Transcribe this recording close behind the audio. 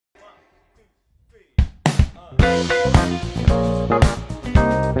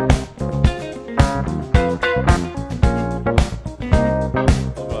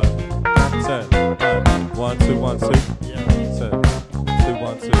1 2 1 2. Yeah. 2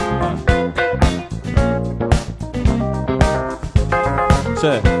 1 2.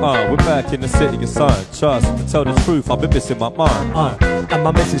 We're back in the city of sun. Trust, to tell the truth, I've been missing my mind. And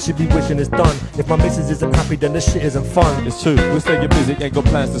my missus should be wishing it's done. If my missus isn't happy, then this shit isn't fun. It's true, we're staying busy, ain't got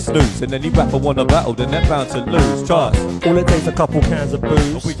plans to snooze. And any rapper wanna battle, then they're bound to lose. Trust, all it takes a couple cans of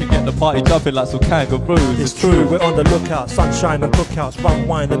booze. we can get the party jumping like some kangaroos. It's true, we're on the lookout. Sunshine and cookouts, rum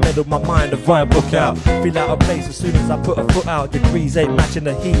wine, the middle of my mind, the vibe book out. Feel out of place as soon as I put a foot out. Degrees ain't matching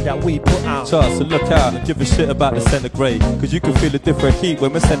the heat that we put out. Trust, so look out and give a shit about the centigrade. Cause you can feel a different heat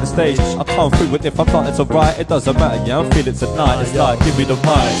when we're center stage. I come through, but if I'm starting to write, it doesn't matter, yeah, I'm feeling tonight. It's like, give me the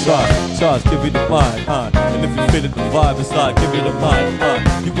mic, Trust, give me the mic, and if you're feeling the vibe, it's like, give me the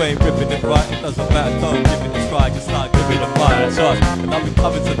mic, you ain't ripping it right, it doesn't matter, don't give it a try, it's like, give me the mic, trust, and I'll be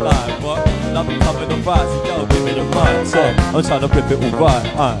coming tonight, what, and I'll be coming alright, so yo, give me the mic, so I'm trying to rip it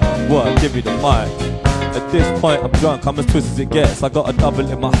alright, what, give me the mic. At this point I'm drunk, I'm as twisted as it gets. I got a double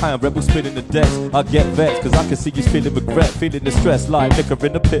in my hand, rebel spinning the decks. I get vexed, cause I can see he's feeling regret, feeling the stress, like liquor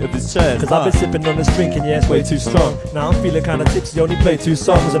in the pit of his chest. Cause I've been sipping on this drink and yeah, it's way too strong. Now I'm feeling kinda tipsy, only play 2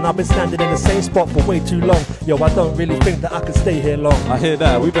 songs. And I've been standing in the same spot for way too long. Yo, I don't really think that I can stay here long. I hear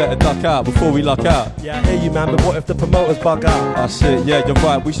that, we better duck out before we lock out. Yeah, I hear you man, but what if the promoters bug out? Ah shit, yeah, you're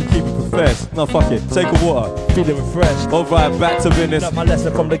right, we should keep it professed. No, fuck it, take a water. Feeling refreshed. Alright, back to business. Not my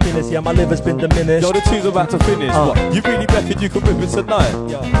lesson from the Guinness, yeah, my liver's been diminished. Yo, the tune's about to finish. What? You really reckon you can rip it tonight?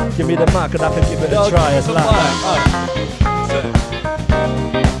 Yo, give me the mic and I can give it a try. It's like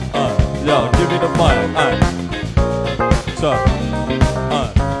yo, give me the mic,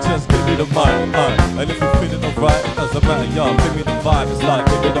 just give me the mic, and if you're feeling alright, it doesn't matter, yo, give me the vibe, it's like,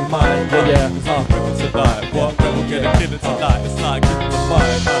 give me the mic, yeah, it's like, rip it tonight, what, then we'll get a killer tonight, it's like, give me the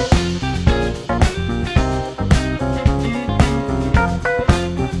mic,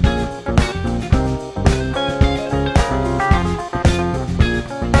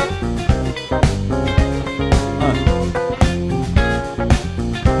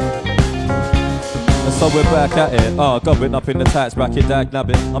 So we're back at it, going up in the tax bracket, dag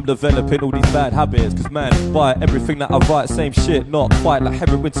nabbing. I'm developing all these bad habits, cause man, by everything that I write, same shit, not quite like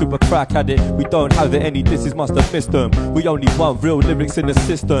heroin to a crack addict. We don't have it, any disses must have missed them. We only want real lyrics in the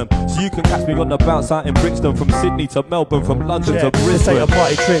system. So you can catch me on the bounce out in Brixton, from Sydney to Melbourne, from London to Brisbane. This ain't a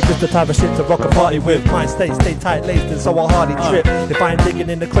party trick, just the type of shit to rock a party with. Mind state, stay tight laced and so I hardly trip. If I ain't digging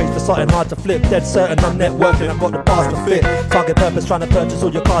in the crates for something hard to flip, dead certain I'm networking, I've got the bars to fit. Target purpose, trying to purchase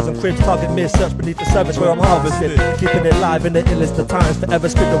all your cars and cribs. Target miss, search beneath the surface where I'm harvesting. Keeping it live in the illest of times, forever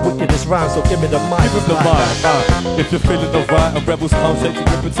spit the wickedest rhymes, so give me the mic. Give me the mic, if you're feeling the right, and rebels come shake you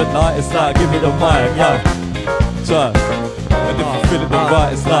ripping tonight, it's like, give me the mic, trust. And if you're feeling the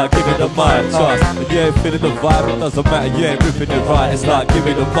right, it's like, give me the mic, trust. And you ain't feeling the vibe, it doesn't matter, you ain't ripping it right, it's like, give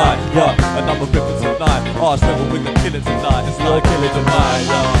me the mic, and I'm a ripping tonight, arch rebel, we can kill it tonight, it's like, give me the mic,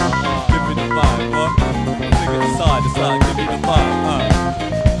 give me the mic, what? Sing it aside, it's like, give me the mic,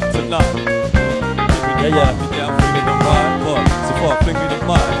 tonight. Yeah, I'm feeling the vibe, what? So far, bring me the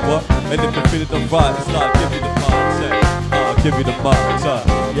mic, what? And if you're feeling the vibe, it's like, give me the mic, say, give me the mic,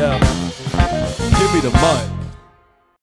 yeah. Give me the mic.